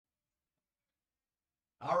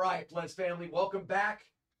All right, Blez family, welcome back.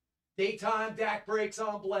 Daytime DAC breaks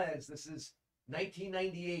on Blez. This is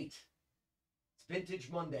 1998. It's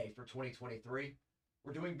Vintage Monday for 2023.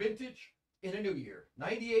 We're doing vintage in a new year.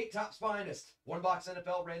 98 Topps Finest. One box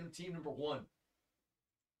NFL random team number 1.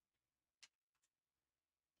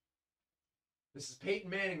 This is Peyton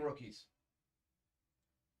Manning rookies.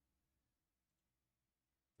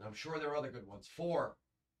 I'm sure there are other good ones. 4.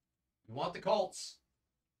 You want the Colts.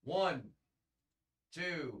 1,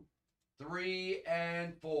 2, 3,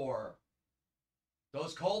 and 4.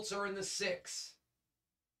 Those Colts are in the 6.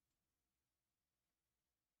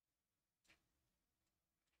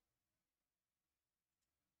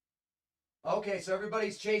 Okay, so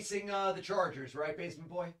everybody's chasing the Chargers, right, Basement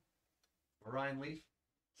Boy? Or Ryan Leaf?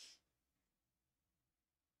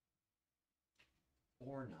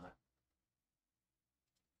 Or not.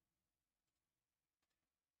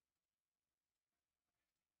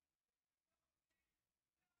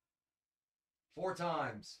 Four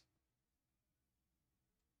times.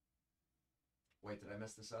 Wait, did I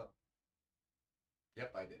mess this up?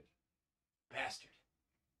 Yep, I did. Bastard.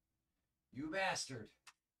 You bastard.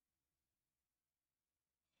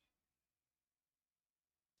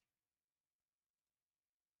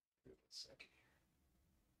 Wait 1 second here.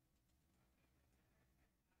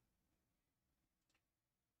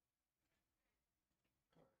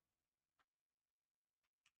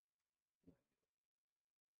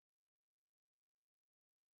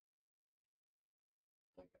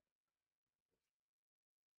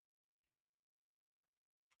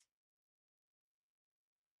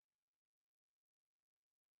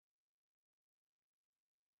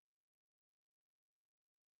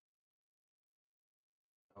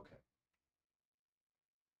 Okay.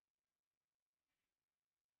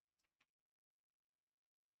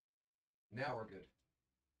 Now we're good.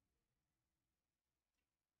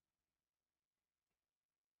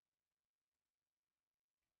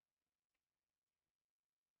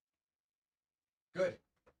 Good.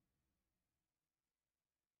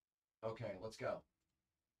 Okay, let's go.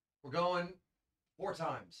 We're going 4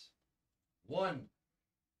 times. 1.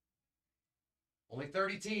 Only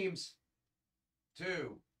 30 teams.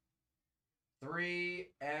 2, 3,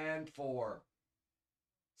 and 4.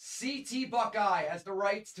 CT Buckeye has the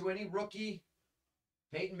rights to any rookie.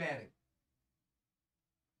 Peyton Manning.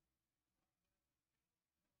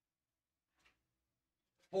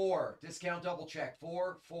 4. Discount double check.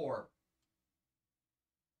 4, 4.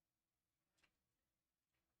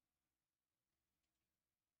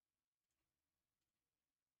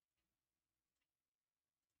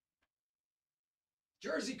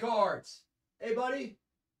 Jersey cards. Hey, buddy.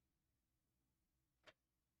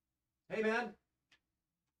 Hey, man.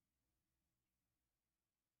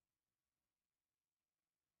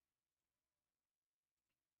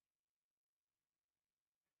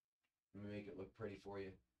 Let me make it look pretty for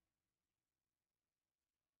you.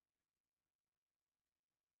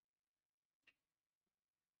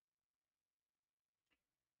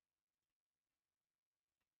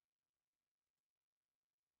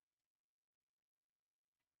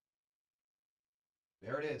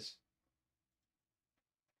 There it is.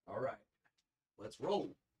 All right. Let's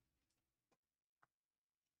roll.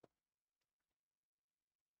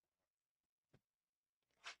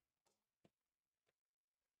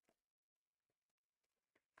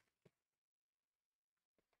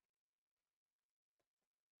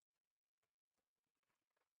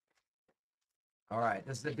 All right.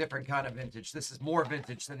 This is a different kind of vintage. This is more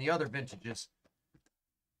vintage than the other vintages.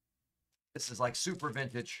 This is like super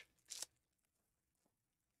vintage.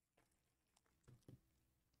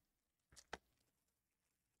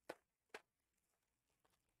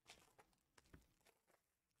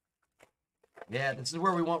 Yeah, this is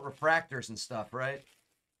where we want refractors and stuff, right?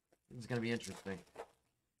 This is going to be interesting.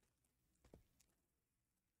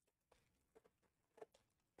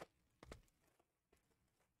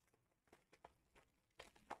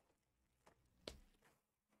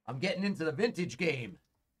 I'm getting into the vintage game.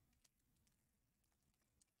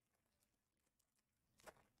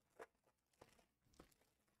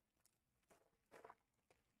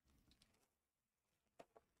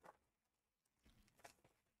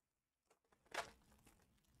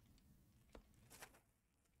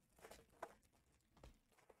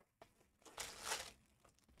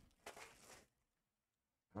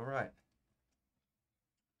 All right.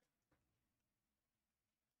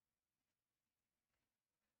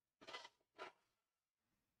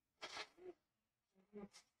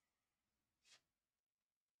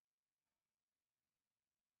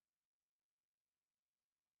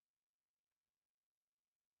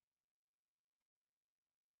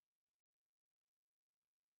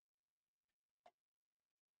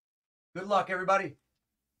 Good luck, everybody.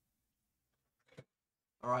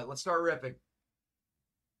 All right, let's start ripping.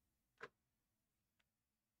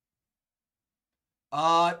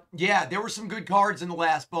 Yeah, there were some good cards in the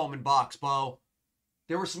last Bowman box, Bo.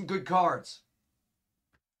 There were some good cards.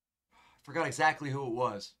 I forgot exactly who it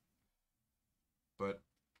was, but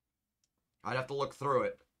I'd have to look through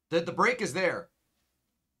it. The break is there.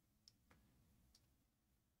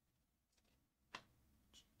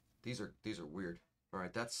 These are weird. All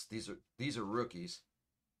right, these are rookies.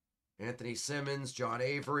 Anthony Simmons, John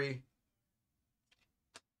Avery.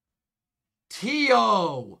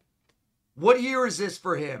 T.O. What year is this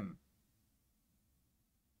for him?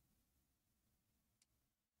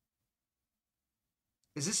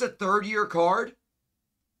 Is this a third-year card?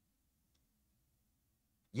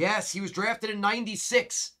 Yes, he was drafted in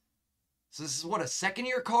 96. So this is what, a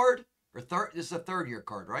second-year card? Or third? This is a third-year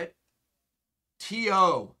card, right?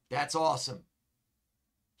 T.O. That's awesome.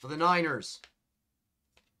 For the Niners.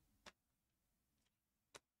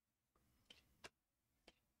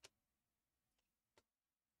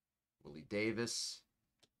 Willie Davis.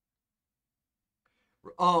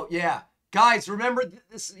 Oh, yeah. Guys, remember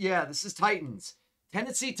this? Yeah, this is Titans.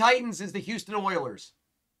 Tennessee Titans is the Houston Oilers.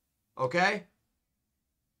 Okay?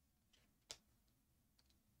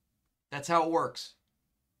 That's how it works.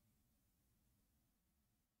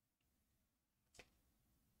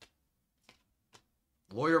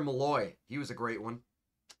 Lawyer Malloy. He was a great one.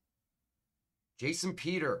 Jason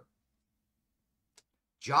Peter.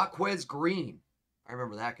 Jaquez Green. I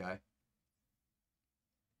remember that guy.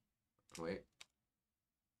 Wait.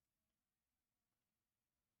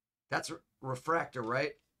 That's refractor,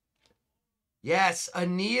 right? Yes,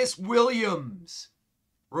 Aeneas Williams.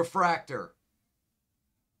 Refractor.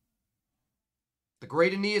 The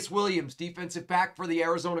great Aeneas Williams, defensive back for the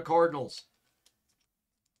Arizona Cardinals.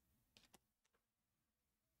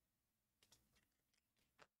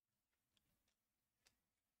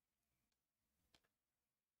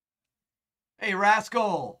 Hey,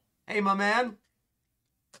 Rascal. Hey, my man.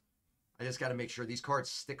 I just got to make sure these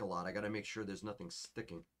cards stick a lot. I got to make sure there's nothing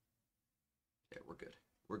sticking. Yeah, we're good.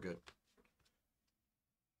 We're good.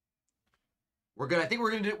 We're good. I think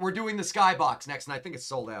we're doing the Skybox next, and I think it's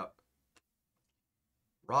sold out.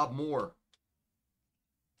 Rob Moore.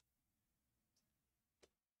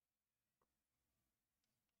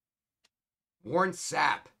 Warren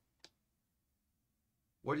Sapp.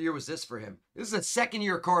 What year was this for him? This is a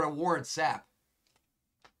second-year card of Warren Sapp.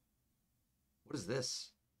 What is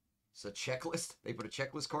this? It's a checklist? They put a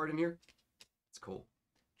checklist card in here? It's cool.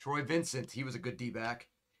 Troy Vincent. He was a good D-back.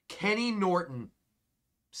 Kenny Norton.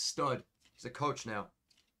 Stud. He's a coach now.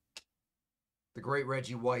 The great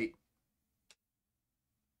Reggie White.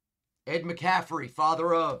 Ed McCaffrey,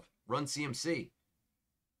 father of Run CMC.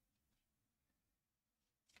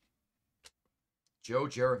 Joe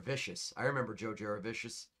Jaravicious. I remember Joe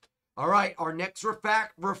Jaravicious. All right, our next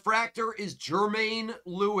refractor is Jermaine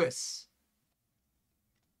Lewis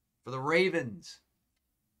for the Ravens.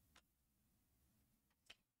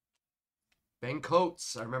 Ben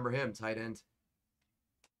Coates. I remember him, tight end.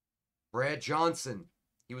 Brad Johnson.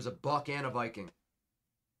 He was a Buck and a Viking.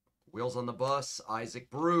 Wheels on the Bus. Isaac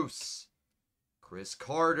Bruce. Chris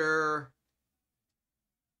Carter.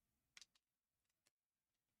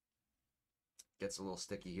 Gets a little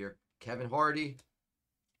sticky here. Kevin Hardy.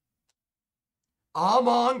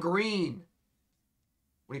 Amon Green.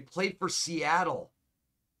 When he played for Seattle.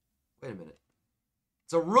 Wait a minute.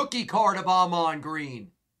 It's a rookie card of Amon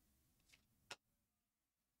Green.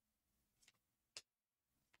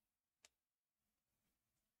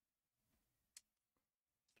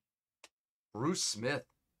 Bruce Smith.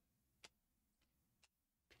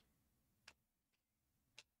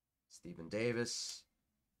 Stephen Davis.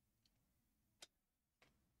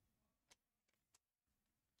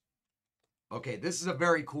 Okay, this is a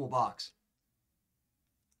very cool box.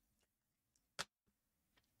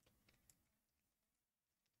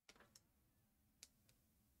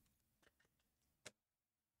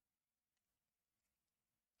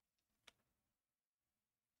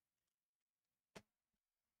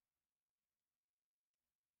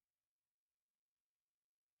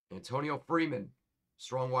 Antonio Freeman,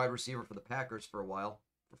 strong wide receiver for the Packers for a while,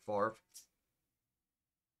 for Favre.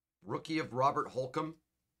 Rookie of Robert Holcomb.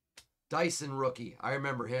 Dyson rookie, I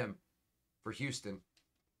remember him, for Houston.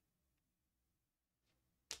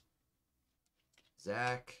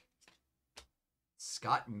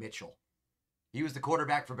 Scott Mitchell. He was the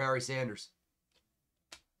quarterback for Barry Sanders.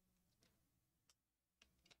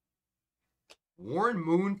 Warren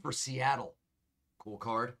Moon for Seattle. Cool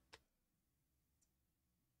card.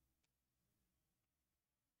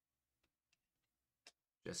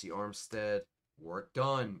 Jesse Armstead. Work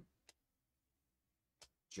done.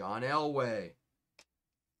 John Elway.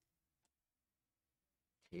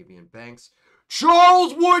 Tavian Banks.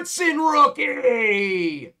 Charles Woodson,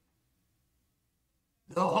 rookie!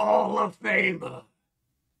 The Hall of Famer.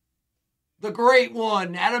 The great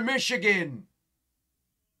one out of Michigan.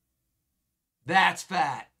 That's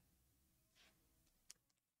fat.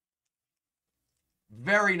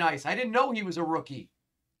 Very nice. I didn't know he was a rookie.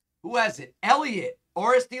 Who has it? Elliott.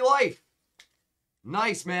 RSD Life.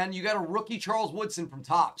 Nice, man. You got a rookie Charles Woodson from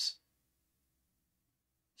Topps.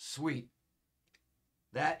 Sweet.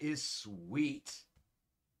 That is sweet.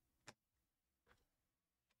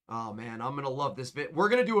 Oh, man. I'm going to love this bit. We're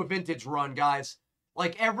going to do a vintage run, guys.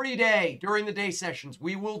 Like every day during the day sessions,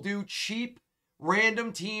 we will do cheap,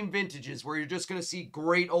 random team vintages where you're just going to see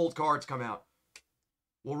great old cards come out.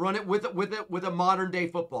 We'll run it with a modern day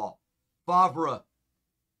football. Favre.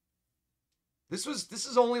 This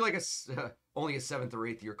is only like only a 7th or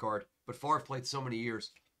 8th year card, but Favre played so many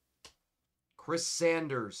years. Chris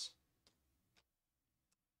Sanders.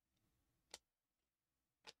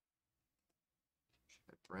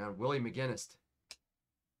 Brown. Willie McGinnis.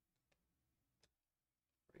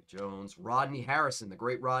 Ray Jones. Rodney Harrison, the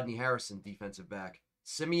great Rodney Harrison, defensive back.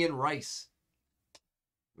 Simeon Rice.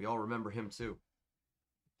 We all remember him too.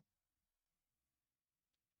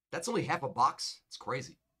 That's only half a box. It's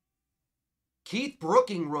crazy. Keith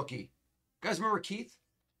Brooking, rookie. You guys remember Keith?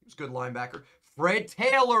 He was a good linebacker. Fred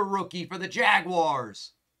Taylor, rookie for the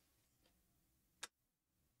Jaguars.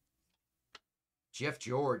 Jeff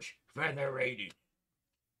George. Feather-rated.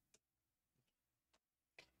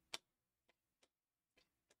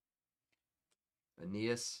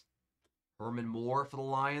 Aeneas. Herman Moore for the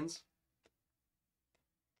Lions.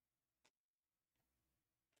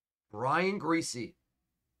 Brian Greasy.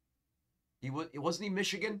 Wasn't he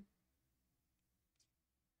Michigan?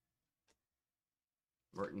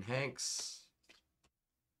 Merton Hanks.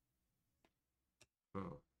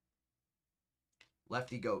 Oh.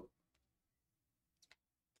 Lefty Goat.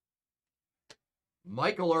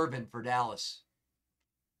 Michael Irvin for Dallas.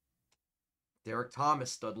 Derek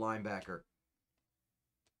Thomas, stud linebacker.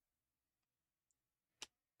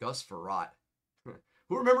 Gus Frerotte.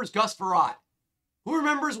 Who remembers Gus Frerotte? Who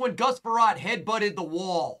remembers when Gus Frerotte headbutted the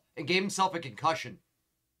wall and gave himself a concussion?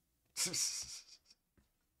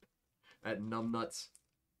 That numbnuts.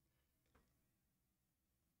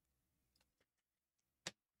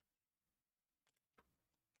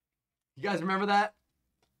 You guys remember that?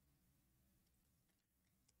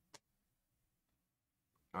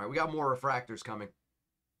 All right, we got more refractors coming.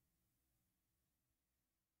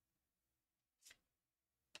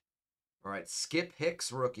 All right, Skip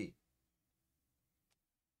Hicks, rookie.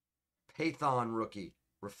 Pathon, rookie.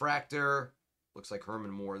 Refractor. Looks like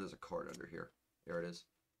Herman Moore. There's a card under here. There it is.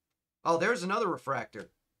 Oh, there's another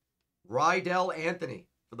refractor. Rydell Anthony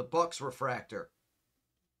for the Bucks refractor.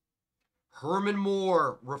 Herman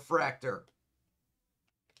Moore refractor.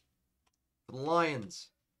 For the Lions.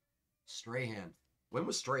 Strahan. When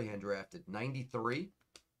was Strahan drafted? 93?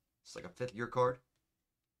 It's like a 5th year card.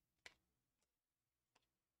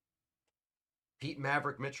 Pete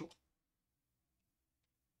Maverick Mitchell.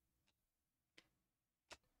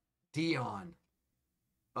 Deion.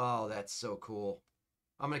 Oh, that's so cool.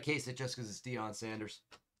 I'm going to case it just because it's Deion Sanders.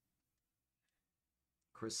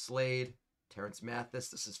 Chris Slade. Terrence Mathis.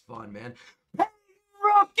 This is fun, man. Hey,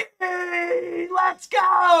 rookie! Let's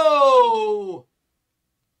go!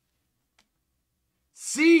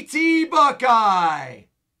 CT Buckeye.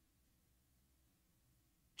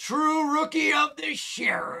 True rookie of the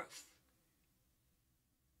sheriff.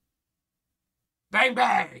 Bang,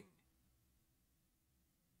 bang.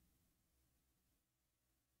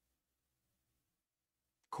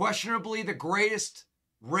 Questionably the greatest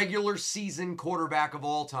regular season quarterback of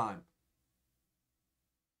all time.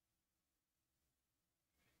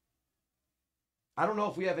 I don't know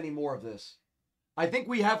if we have any more of this. I think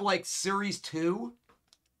we have like Series 2.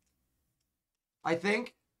 I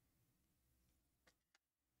think.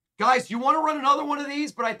 Guys, you want to run another one of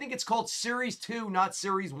these? But I think it's called Series 2, not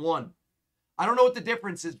Series 1. I don't know what the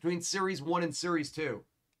difference is between Series 1 and Series 2.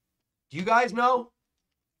 Do you guys know?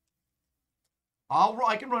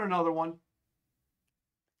 I can run another one.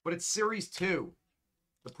 But it's Series 2.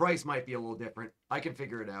 The price might be a little different. I can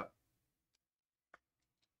figure it out.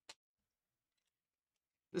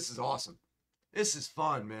 This is awesome. This is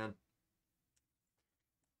fun, man.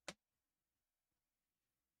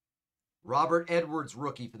 Robert Edwards,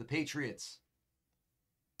 rookie for the Patriots.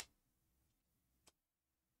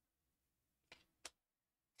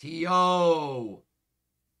 T.O.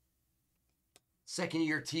 Second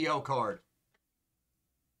year T.O. card.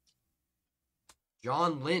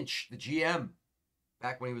 John Lynch, the GM,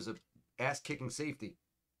 back when he was a ass-kicking safety.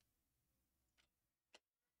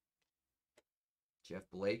 Jeff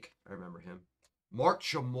Blake, I remember him. Mark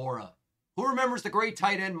Chmura. Who remembers the great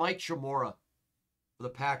tight end Mike Chmura for the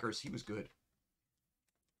Packers? He was good.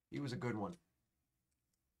 He was a good one.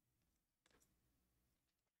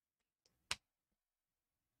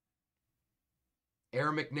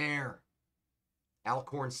 Aaron McNair,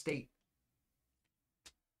 Alcorn State.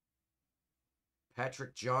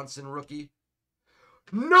 Patrick Johnson, rookie.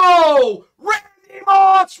 No! Randy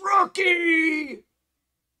Moss, rookie!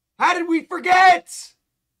 How did we forget?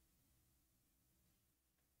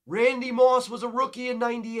 Randy Moss was a rookie in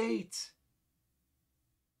 98.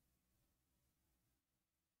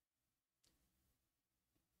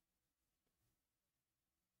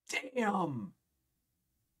 Damn.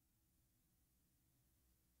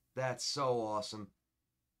 That's so awesome.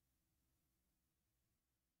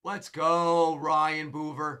 Let's go, Ryan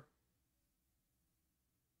Boover.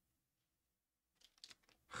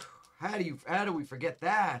 How do we forget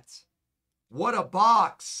that? What a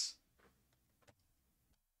box.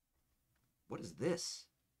 What is this?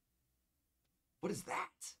 What is that?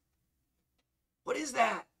 What is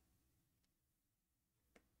that?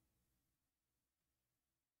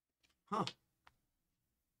 Huh.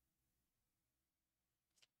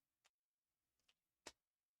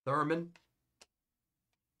 Thurman.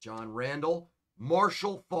 John Randall.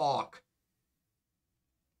 Marshall Faulk.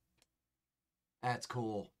 That's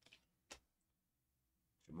cool.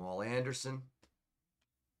 Jamal Anderson.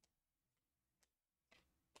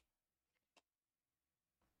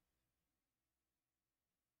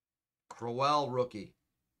 Crowell, rookie.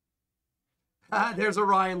 There's a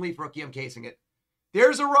Ryan Leaf rookie. I'm casing it.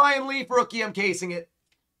 There's a Ryan Leaf rookie. I'm casing it.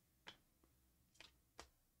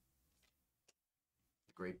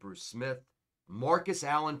 The great Bruce Smith. Marcus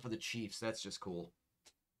Allen for the Chiefs. That's just cool.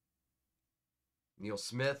 Neil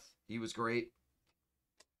Smith. He was great.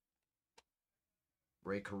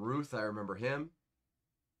 Ray Caruth. I remember him.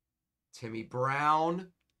 Timmy Brown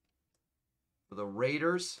for the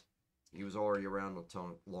Raiders. He was already around a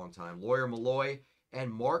long time. Lawyer Malloy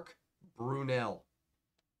and Mark Brunell.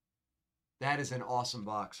 That is an awesome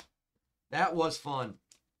box. That was fun.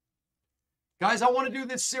 Guys, I want to do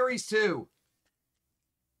this series too.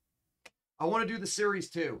 I want to do the series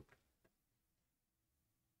too.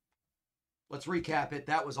 Let's recap it.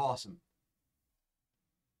 That was awesome.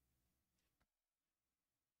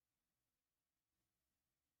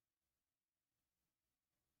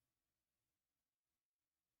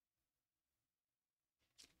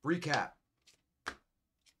 Recap.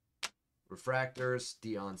 Refractors,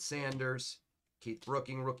 Deion Sanders, Keith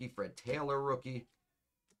Brooking, rookie, Fred Taylor, rookie,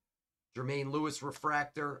 Jermaine Lewis,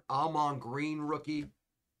 refractor, Almon Green, rookie,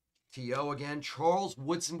 T.O. again, Charles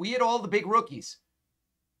Woodson. We had all the big rookies.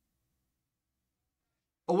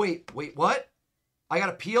 Oh, wait, what? I got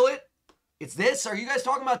to peel it? It's this? Are you guys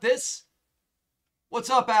talking about this? What's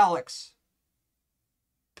up, Alex?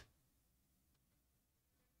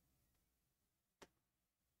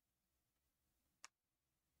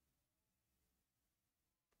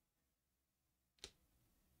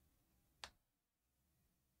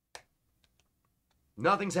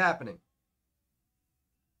 Nothing's happening.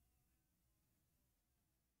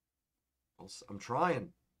 I'm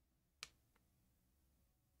trying.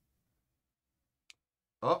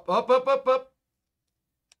 Up.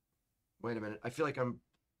 Wait a minute. I feel like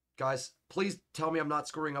guys, please tell me I'm not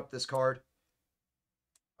screwing up this card.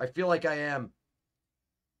 I feel like I am.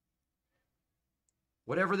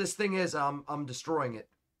 Whatever this thing is, I'm destroying it.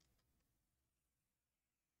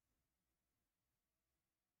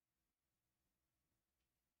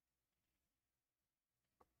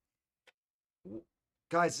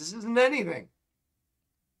 Guys, this isn't anything.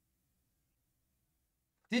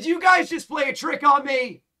 Did you guys just play a trick on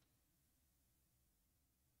me?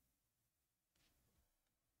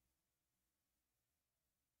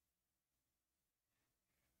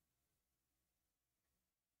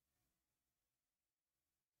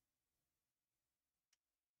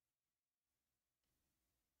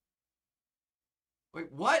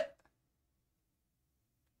 Wait, what?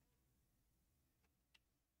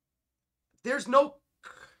 There's no...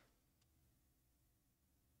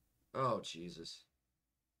 Oh, Jesus.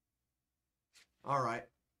 All right.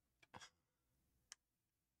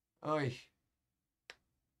 Oy.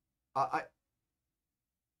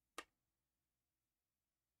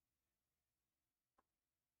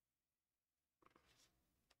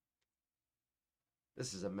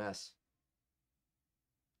 This is a mess.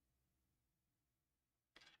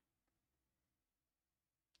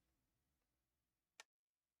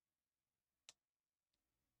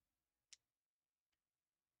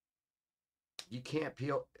 You can't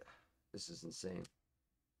peel. This is insane.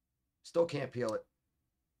 Still can't peel it.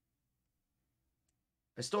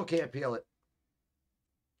 I still can't peel it.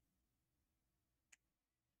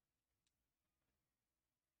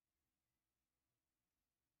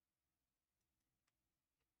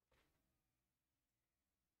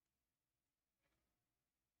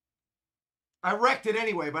 I wrecked it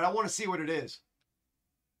anyway, but I want to see what it is.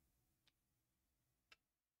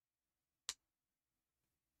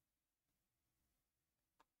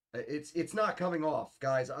 It's not coming off,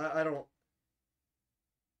 guys. I don't.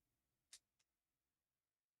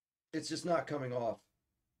 It's just not coming off.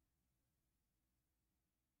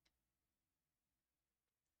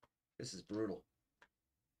 This is brutal.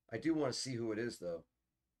 I do want to see who it is, though.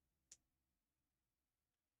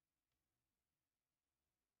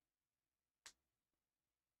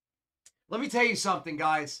 Let me tell you something,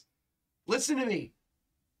 guys. Listen to me.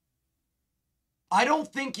 I don't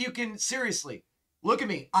think you can, seriously, look at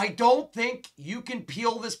me. I don't think you can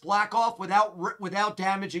peel this black off without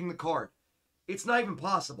damaging the card. It's not even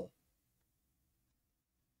possible.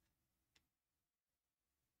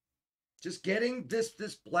 Just getting this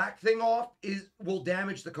black thing off will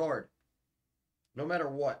damage the card. No matter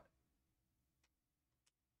what.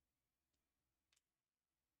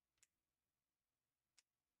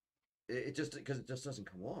 It just, because it just doesn't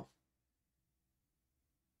come off.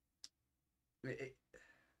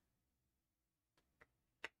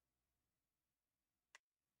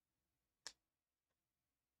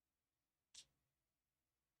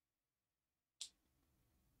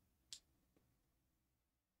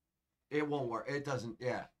 It won't work. It doesn't,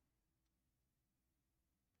 yeah.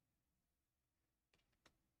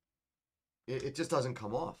 It just doesn't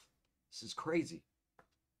come off. This is crazy.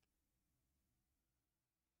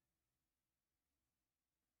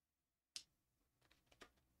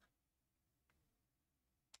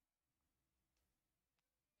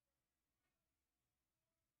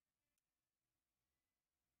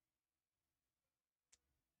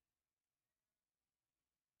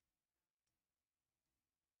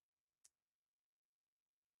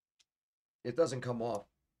 It doesn't come off.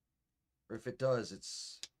 Or if it does,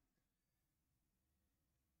 it's...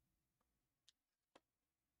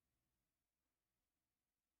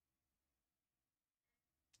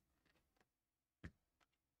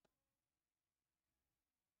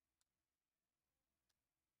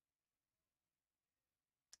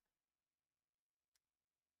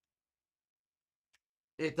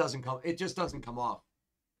 It doesn't come, it just doesn't come off.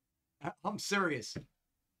 I'm serious.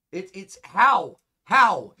 It's how?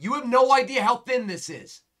 How? You have no idea how thin this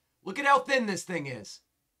is. Look at how thin this thing is.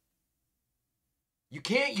 You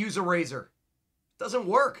can't use a razor. It doesn't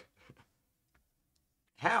work.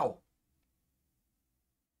 How?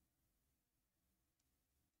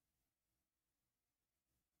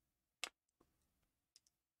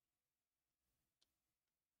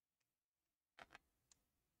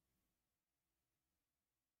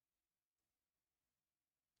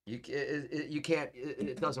 You can't.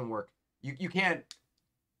 It doesn't work. You can't.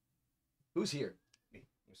 Who's here? Me.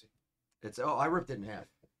 Let me see. It's I ripped it in half.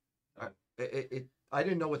 I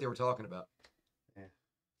didn't know what they were talking about. Yeah.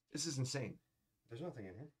 This is insane. There's nothing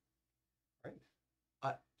in here,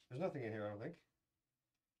 right? There's nothing in here. I don't think.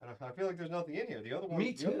 I feel like there's nothing in here. The other one.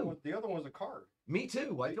 Me too. The other one's a card. Me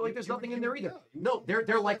too. I feel like there's nothing in there either. Yeah, No,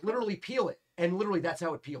 they're like literally peel it, and literally that's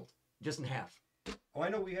how it peeled, just in half. Oh, I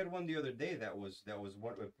know we had one the other day that was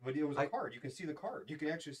one, but it was a card. You can see the card. You can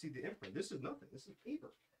actually see the imprint. This is nothing. This is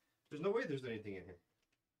paper. There's no way there's anything in here.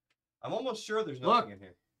 I'm almost sure there's nothing in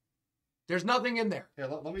here. There's nothing in there. Yeah,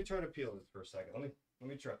 let me try to peel this for a second. Let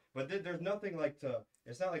me try. But there's nothing like to.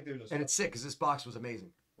 It's not like there's. And it's sick because this box was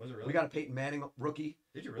amazing. Was it really? We got a Peyton Manning rookie.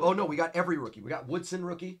 Did you really? Oh no, we got every rookie. We got Woodson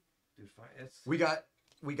rookie. Dude, fine.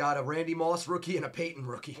 We got a Randy Moss rookie and a Peyton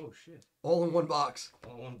rookie. Oh shit! All in one box.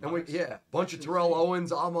 All in one And box. bunch of Terrell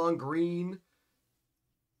Owens, Amon Green,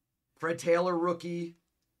 Fred Taylor rookie,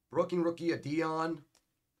 rookie, a Dion,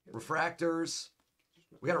 refractors.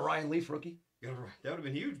 We got a Ryan Leaf rookie. That would have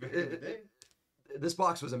been huge back in the day. This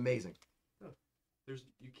box was amazing.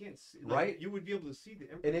 You can't see, right? You would be able to see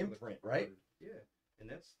the imprint. An imprint, right? Yeah, and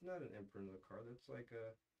that's not an imprint of the card. That's like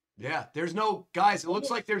a. Yeah, there's no guys. It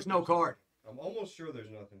looks like there's no card. I'm almost sure there's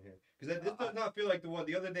nothing here because this does not feel like the one.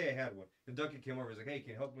 The other day I had one. The Ducky came over. He's like, "Hey, can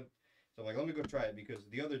you help me?" So I'm like, "Let me go try it," because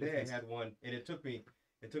the other day I had one, and it took me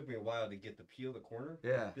a while to get the peel the corner.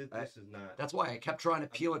 Yeah, this is not. That's why I kept trying to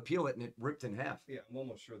peel it, and it ripped in half. Yeah, I'm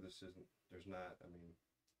almost sure this isn't. There's not. I mean,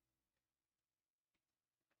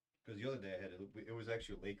 because the other day I had it was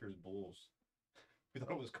actually Lakers Bulls. We thought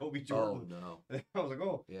it was Kobe Jordan. Oh no! I was like,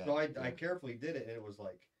 oh, yeah. So I carefully did it, and it was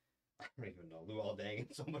like, I don't even know. Luol Deng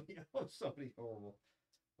and somebody else. Somebody horrible.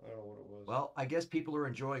 I don't know what it was. Well, I guess people are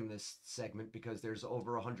enjoying this segment because there's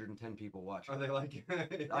over 110 people watching. Are they like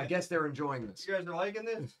I guess they're enjoying this. You guys are liking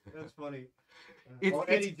this? That's funny. It's-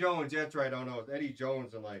 Eddie Jones. That's right. I don't know. It's Eddie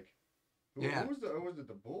Jones and like. Yeah. Who was it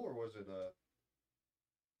the Bull or was it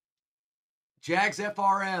Jags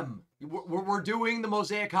FRM. We're doing the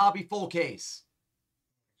Mosaic Hobby full case.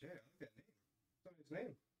 Jay, I like that name. What's his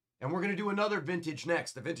name? And we're going to do another vintage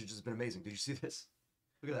next. The vintage has been amazing. Did you see this?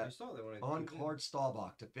 Look at I that. saw that when I On card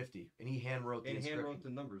Staubach to 50. And he hand wrote the and hand inscription. wrote the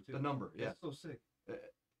number too. The number, yeah. That's so sick.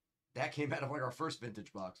 That came out of like our first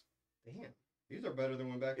vintage box. Damn. These are better than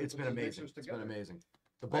when back. It's been put these amazing. mixers It's been together. amazing.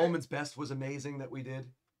 The Bowman's Best was amazing that we did.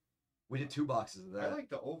 We did 2 boxes of I that. like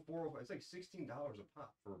the 04. It's like $16 a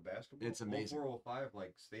pop for basketball. It's amazing. 0405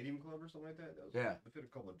 like Stadium Club or something like that. That was, Yeah. I fit a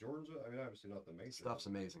couple of Jordans. I mean, obviously not the major. Stuff's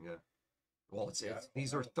amazing, yeah. Well, Yeah,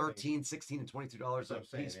 these I are don't think- $13, $16, and $22 That's what a I'm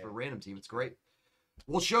saying, piece for yeah. random team. It's great.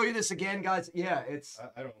 We'll show you this again, guys. Yeah, it's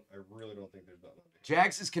I really don't think there's nothing.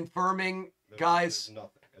 Jags is confirming, There's guys.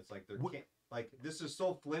 nothing. It's like there Wh- can't. Like this is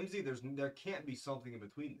so flimsy. There can't be something in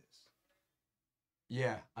between this.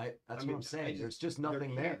 Yeah, that's I what mean, I'm saying. I just- There's just There nothing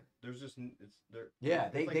can't. there. There's just it's there. Yeah,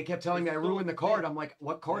 it's they like- kept telling me it's I so ruined the card. thin. I'm like,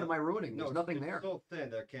 what card Yeah. am I ruining? There's No, nothing it's there. so thin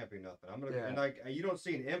there can't be nothing. I'm gonna Yeah. and like you don't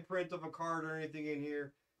see an imprint of a card or anything in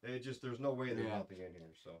here. It just there's no way there's Yeah. nothing in here.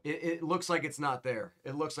 So It looks like it's not there.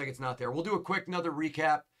 It looks like it's not there. We'll do a quick another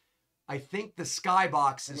recap. I think the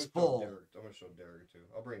skybox I'm is gonna show full. Derek. I'm gonna show Derek too.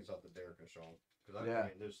 I'll bring this out to Derek and show him because Yeah. I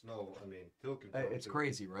mean there's no. I mean Phil can. show him, It's too.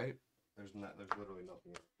 crazy, right? There's literally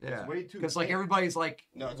nothing. In Yeah. It's way too. Because like thin. everybody's like,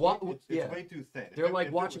 No, it's, what? way, it's Yeah. way too thin. They're If like,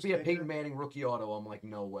 it watch it was be a thinner- Peyton Manning rookie auto. I'm like,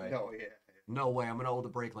 no way. No, yeah. No way. I'm gonna hold the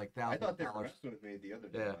break like I thought they were $1,000. messing with me the other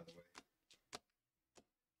day. Yeah. By the way.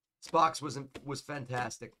 This box was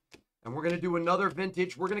fantastic, and we're gonna do another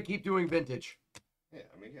vintage. We're gonna keep doing vintage. Yeah,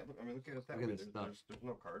 I mean, look at it that Look at way. this There's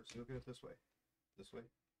no cards. Look at it this way. This way.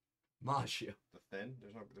 Magia. The thin.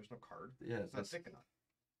 There's no card. Yeah, It's not that's thick enough.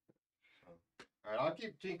 So, all right, I'll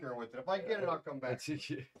keep tinkering with it. If I get it, I'll come back. that's We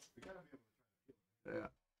gotta be yeah.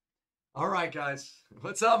 All right, guys.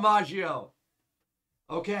 What's up, Maggio?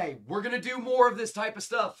 Okay, we're gonna do more of this type of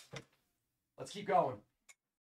stuff. Let's keep going.